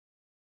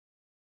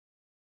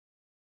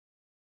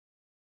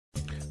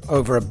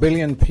Over 1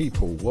 billion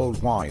people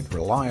worldwide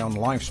rely on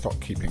livestock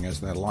keeping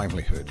as their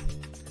livelihood.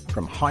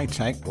 From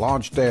high-tech,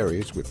 large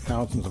dairies with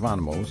thousands of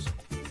animals,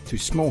 to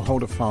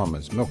smallholder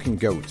farmers milking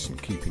goats and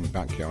keeping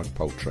backyard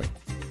poultry.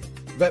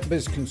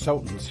 Vetbiz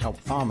consultants help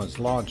farmers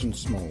large and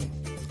small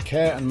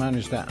care and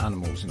manage their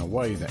animals in a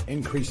way that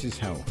increases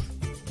health,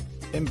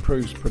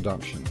 improves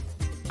production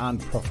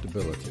and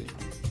profitability.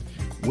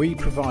 We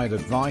provide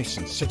advice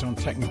and sit on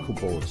technical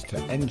boards to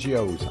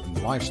NGOs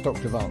and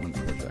livestock development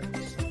projects.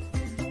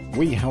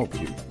 We help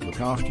you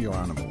look after your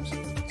animals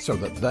so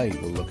that they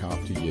will look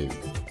after you.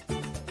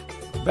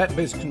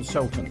 Vetbiz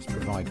consultants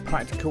provide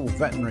practical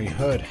veterinary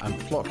herd and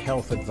flock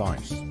health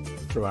advice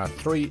through our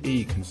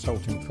 3E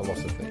consulting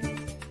philosophy: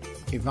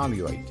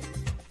 evaluate,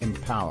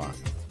 empower,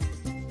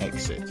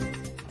 exit.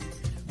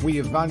 We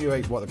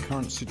evaluate what the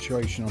current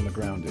situation on the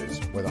ground is,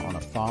 whether on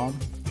a farm,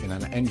 in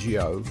an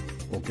NGO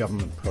or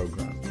government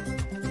program,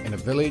 in a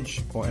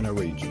village or in a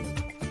region,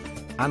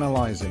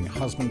 analysing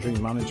husbandry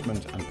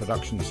management and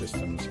production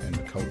systems in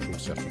the cultural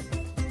setting.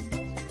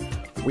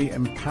 We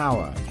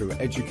empower through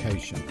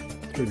education,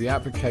 through the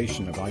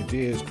application of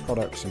ideas,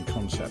 products and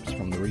concepts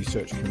from the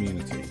research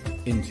community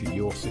into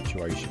your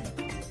situation,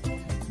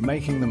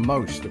 making the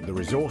most of the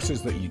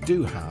resources that you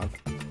do have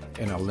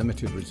in a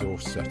limited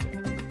resource setting.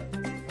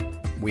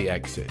 We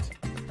exit.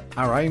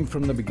 Our aim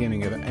from the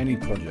beginning of any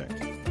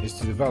project is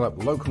to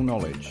develop local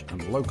knowledge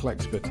and local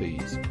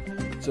expertise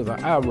so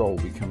that our role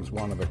becomes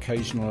one of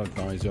occasional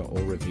advisor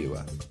or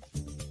reviewer.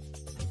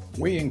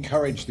 We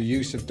encourage the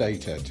use of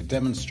data to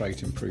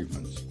demonstrate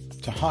improvements,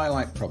 to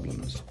highlight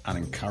problems and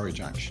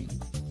encourage action.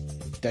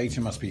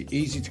 Data must be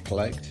easy to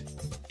collect,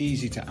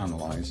 easy to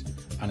analyse,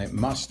 and it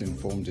must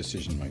inform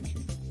decision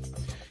making.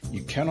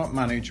 You cannot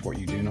manage what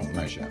you do not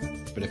measure,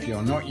 but if you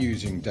are not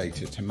using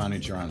data to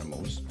manage your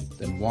animals,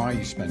 then why are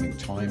you spending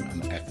time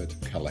and effort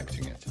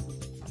collecting it?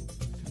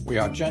 We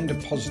are gender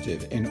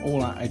positive in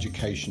all our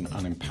education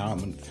and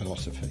empowerment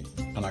philosophy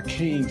and are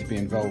keen to be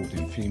involved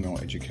in female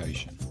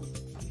education.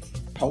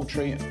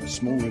 Poultry,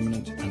 small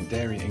ruminant and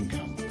dairy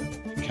income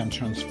can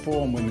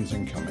transform women's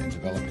income in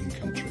developing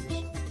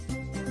countries.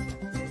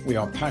 We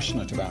are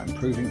passionate about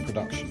improving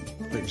production.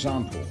 For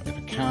example, if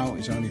a cow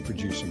is only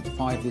producing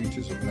 5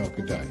 litres of milk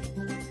a day,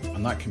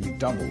 and that can be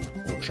doubled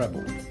or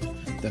trebled,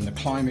 then the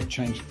climate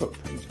change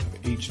footprint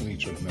of each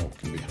litre of milk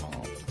can be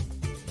halved.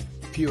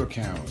 Fewer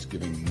cows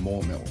giving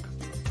more milk.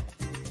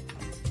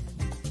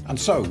 And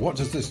so, what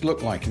does this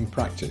look like in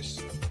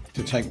practice?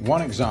 To take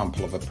one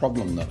example of a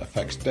problem that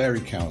affects dairy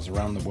cows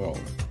around the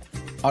world,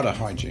 udder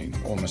hygiene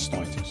or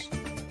mastitis.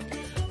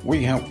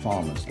 We help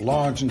farmers,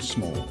 large and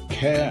small,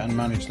 care and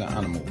manage their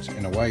animals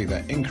in a way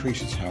that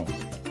increases health,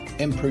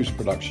 improves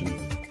production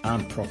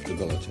and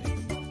profitability.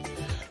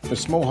 For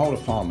smallholder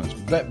farmers,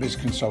 Vetbiz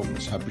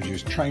consultants have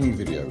produced training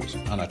videos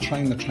and a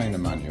Train the Trainer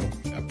manual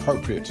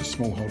appropriate to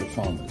smallholder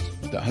farmers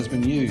that has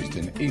been used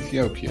in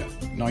Ethiopia,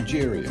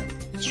 Nigeria,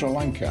 Sri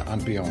Lanka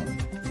and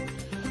beyond.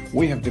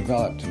 We have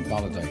developed and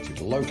validated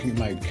locally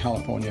made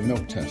California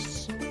milk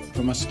tests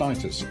for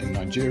mastitis in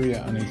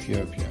Nigeria and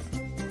Ethiopia.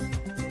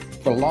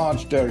 For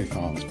large dairy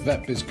farms,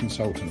 Vetbiz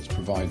consultants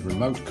provide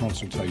remote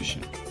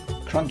consultation,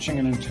 crunching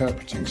and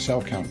interpreting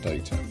cell count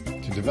data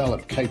to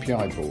develop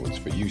KPI boards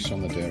for use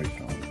on the dairy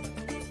farm,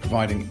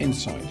 providing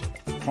insight,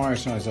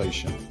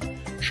 prioritization,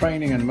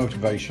 training and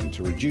motivation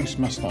to reduce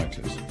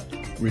mastitis,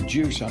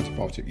 reduce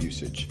antibiotic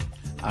usage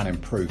and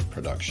improve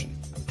production.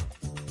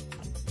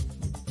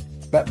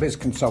 Vetbiz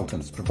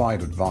consultants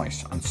provide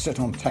advice and sit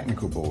on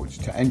technical boards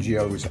to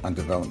NGOs and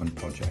development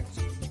projects.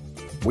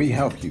 We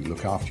help you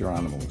look after your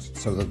animals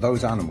so that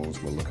those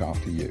animals will look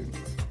after you.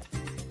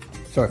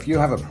 So if you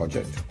have a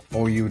project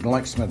or you would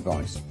like some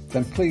advice,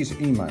 then please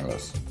email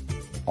us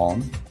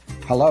on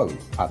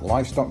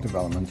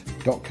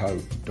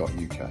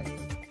hello@livestockdevelopment.co.uk.